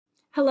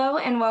Hello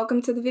and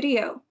welcome to the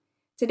video.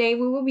 Today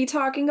we will be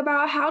talking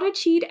about how to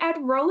cheat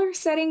at roller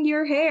setting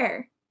your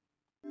hair.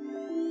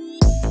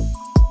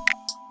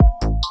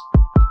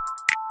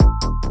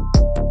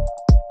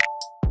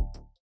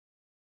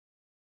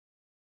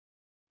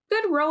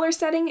 Good roller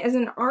setting is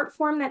an art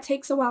form that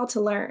takes a while to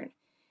learn.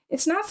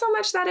 It's not so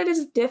much that it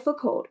is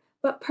difficult,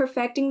 but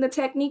perfecting the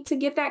technique to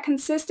get that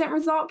consistent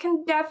result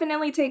can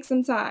definitely take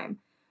some time.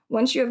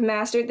 Once you have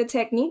mastered the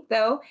technique,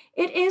 though,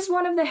 it is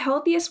one of the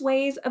healthiest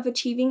ways of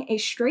achieving a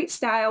straight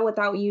style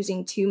without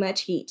using too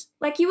much heat,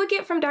 like you would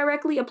get from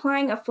directly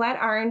applying a flat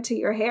iron to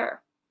your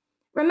hair.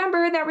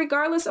 Remember that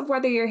regardless of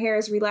whether your hair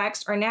is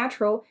relaxed or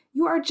natural,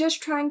 you are just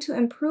trying to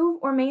improve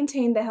or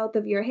maintain the health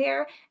of your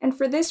hair, and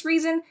for this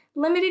reason,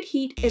 limited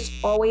heat is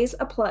always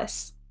a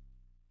plus.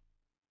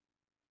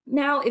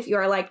 Now, if you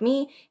are like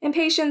me and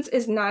patience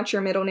is not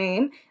your middle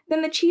name,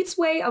 then the cheats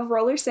way of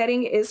roller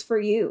setting is for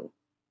you.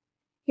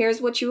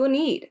 Here's what you will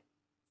need: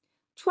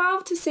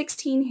 12 to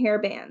 16 hair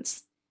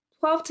bands,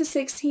 12 to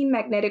 16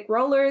 magnetic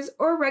rollers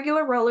or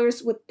regular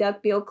rollers with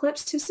duckbill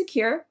clips to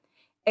secure,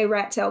 a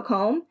rat tail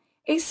comb,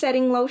 a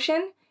setting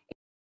lotion,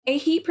 a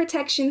heat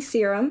protection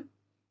serum,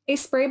 a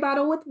spray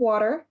bottle with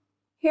water,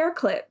 hair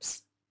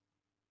clips.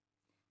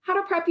 How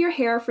to prep your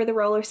hair for the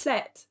roller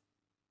set.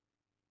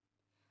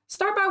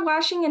 Start by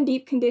washing and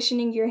deep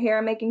conditioning your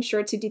hair, making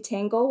sure to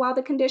detangle while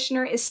the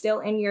conditioner is still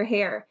in your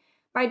hair.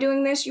 By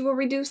doing this, you will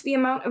reduce the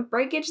amount of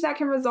breakage that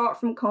can result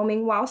from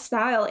combing while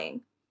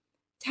styling.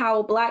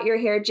 Towel blot your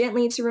hair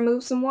gently to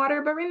remove some water,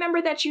 but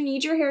remember that you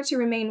need your hair to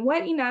remain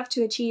wet enough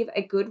to achieve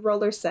a good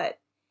roller set.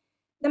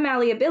 The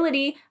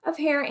malleability of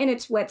hair in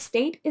its wet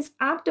state is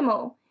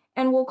optimal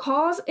and will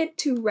cause it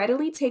to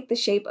readily take the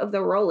shape of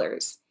the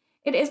rollers.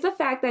 It is the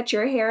fact that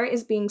your hair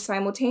is being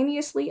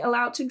simultaneously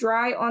allowed to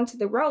dry onto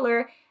the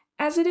roller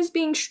as it is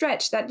being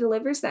stretched that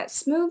delivers that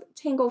smooth,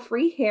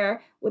 tangle-free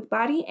hair with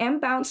body and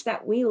bounce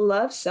that we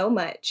love so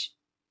much.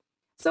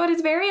 So it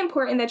is very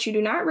important that you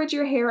do not rid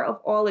your hair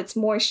of all its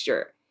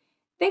moisture.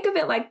 Think of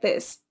it like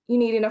this: you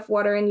need enough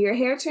water in your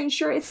hair to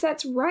ensure it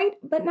sets right,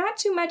 but not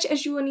too much,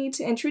 as you will need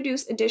to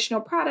introduce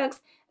additional products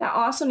that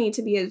also need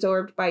to be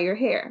absorbed by your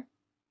hair.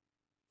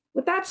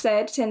 With that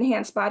said, to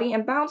enhance body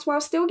and bounce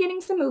while still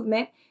getting some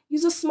movement,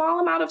 use a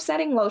small amount of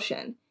setting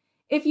lotion.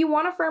 If you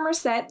want a firmer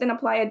set, then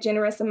apply a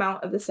generous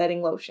amount of the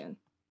setting lotion.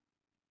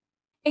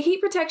 A heat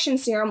protection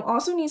serum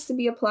also needs to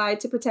be applied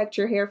to protect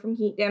your hair from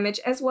heat damage,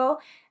 as well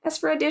as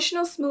for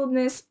additional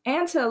smoothness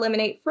and to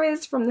eliminate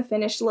frizz from the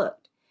finished look.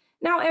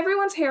 Now,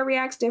 everyone's hair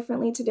reacts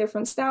differently to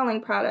different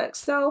styling products,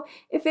 so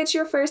if it's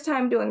your first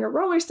time doing a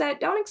roller set,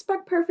 don't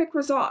expect perfect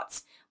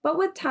results. But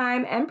with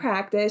time and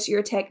practice,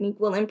 your technique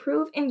will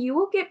improve and you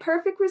will get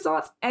perfect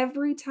results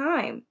every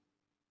time.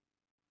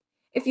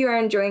 If you are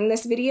enjoying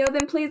this video,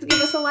 then please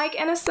give us a like,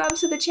 and a sub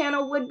to the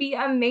channel would be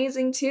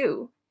amazing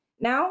too.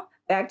 Now,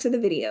 back to the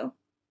video.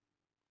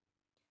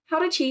 How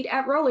to cheat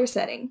at roller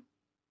setting.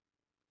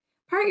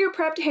 Part your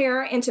prepped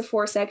hair into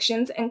 4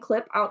 sections and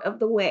clip out of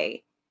the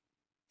way.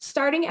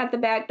 Starting at the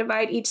back,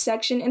 divide each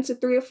section into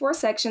 3 or 4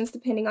 sections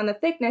depending on the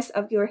thickness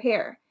of your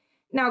hair.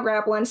 Now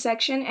grab one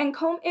section and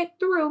comb it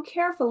through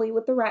carefully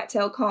with the rat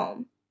tail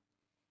comb.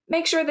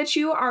 Make sure that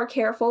you are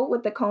careful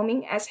with the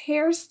combing, as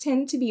hairs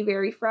tend to be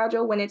very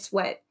fragile when it's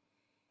wet.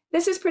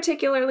 This is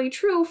particularly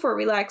true for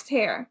relaxed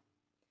hair.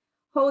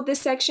 Hold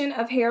this section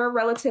of hair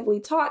relatively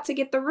taut to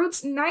get the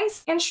roots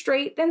nice and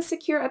straight, then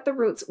secure at the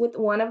roots with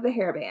one of the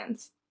hair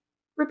bands.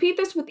 Repeat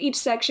this with each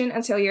section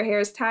until your hair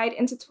is tied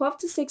into 12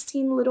 to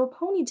 16 little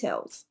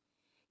ponytails.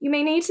 You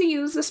may need to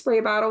use the spray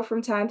bottle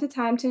from time to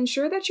time to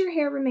ensure that your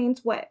hair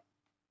remains wet.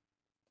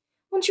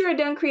 Once you are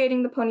done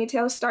creating the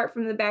ponytail, start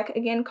from the back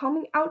again,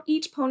 combing out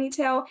each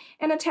ponytail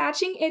and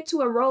attaching it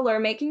to a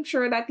roller, making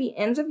sure that the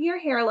ends of your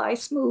hair lie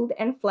smooth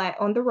and flat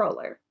on the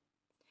roller.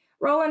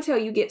 Roll until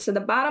you get to the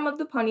bottom of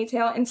the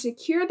ponytail and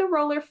secure the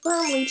roller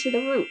firmly to the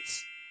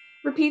roots.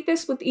 Repeat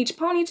this with each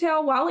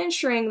ponytail while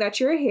ensuring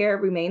that your hair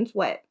remains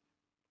wet.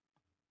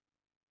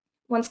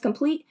 Once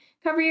complete,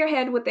 cover your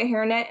head with a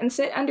hairnet and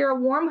sit under a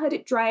warm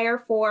hooded dryer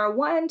for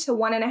 1 to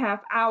 1.5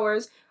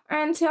 hours or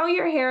until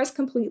your hair is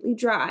completely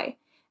dry.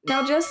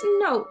 Now just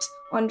note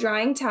on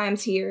drying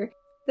times here,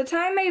 the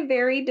time may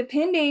vary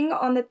depending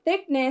on the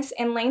thickness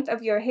and length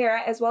of your hair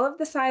as well as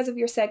the size of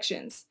your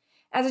sections.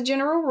 As a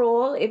general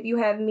rule, if you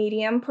have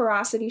medium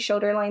porosity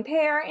shoulder length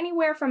hair,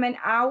 anywhere from an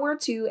hour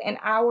to an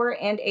hour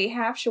and a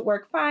half should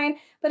work fine,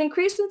 but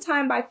increase the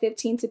time by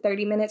 15 to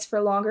 30 minutes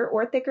for longer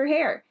or thicker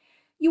hair.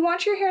 You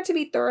want your hair to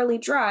be thoroughly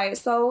dry,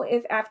 so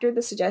if after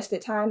the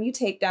suggested time you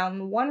take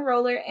down one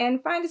roller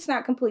and find it's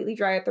not completely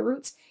dry at the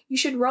roots, you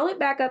should roll it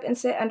back up and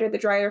sit under the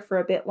dryer for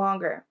a bit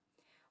longer.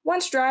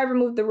 Once dry,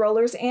 remove the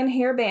rollers and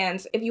hair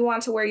bands. If you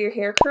want to wear your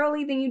hair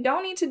curly, then you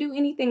don't need to do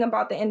anything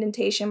about the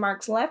indentation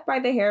marks left by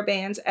the hair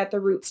bands at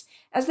the roots,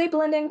 as they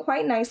blend in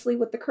quite nicely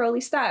with the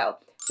curly style.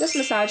 Just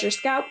massage your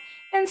scalp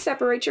and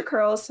separate your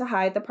curls to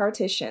hide the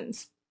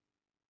partitions.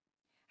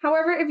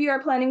 However, if you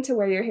are planning to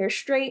wear your hair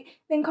straight,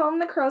 then comb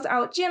the curls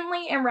out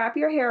gently and wrap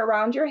your hair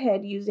around your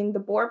head using the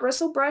boar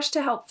bristle brush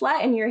to help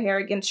flatten your hair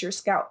against your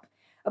scalp.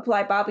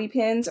 Apply bobby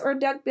pins or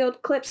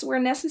duck-billed clips where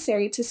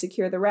necessary to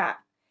secure the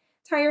wrap.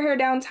 Tie your hair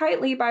down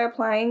tightly by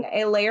applying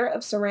a layer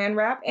of saran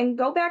wrap and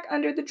go back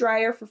under the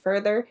dryer for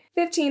further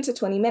 15 to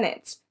 20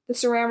 minutes. The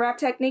saran wrap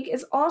technique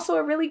is also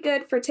really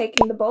good for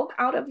taking the bulk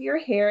out of your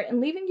hair and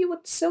leaving you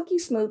with silky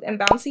smooth and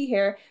bouncy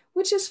hair,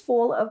 which is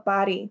full of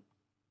body.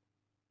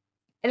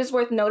 It is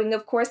worth noting,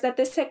 of course, that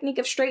this technique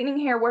of straightening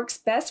hair works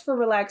best for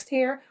relaxed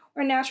hair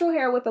or natural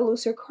hair with a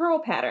looser curl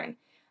pattern.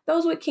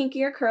 Those with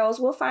kinkier curls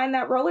will find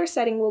that roller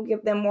setting will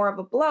give them more of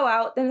a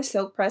blowout than a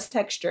silk press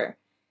texture.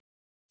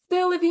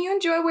 Still, if you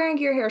enjoy wearing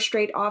your hair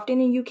straight often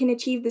and you can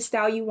achieve the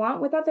style you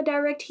want without the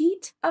direct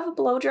heat of a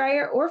blow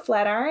dryer or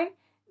flat iron,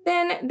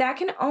 then that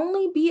can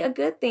only be a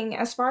good thing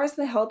as far as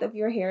the health of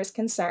your hair is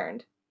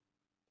concerned.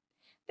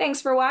 Thanks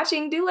for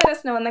watching. Do let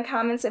us know in the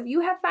comments if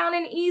you have found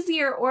an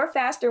easier or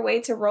faster way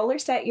to roller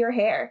set your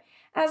hair.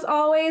 As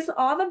always,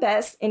 all the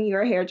best in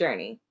your hair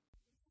journey.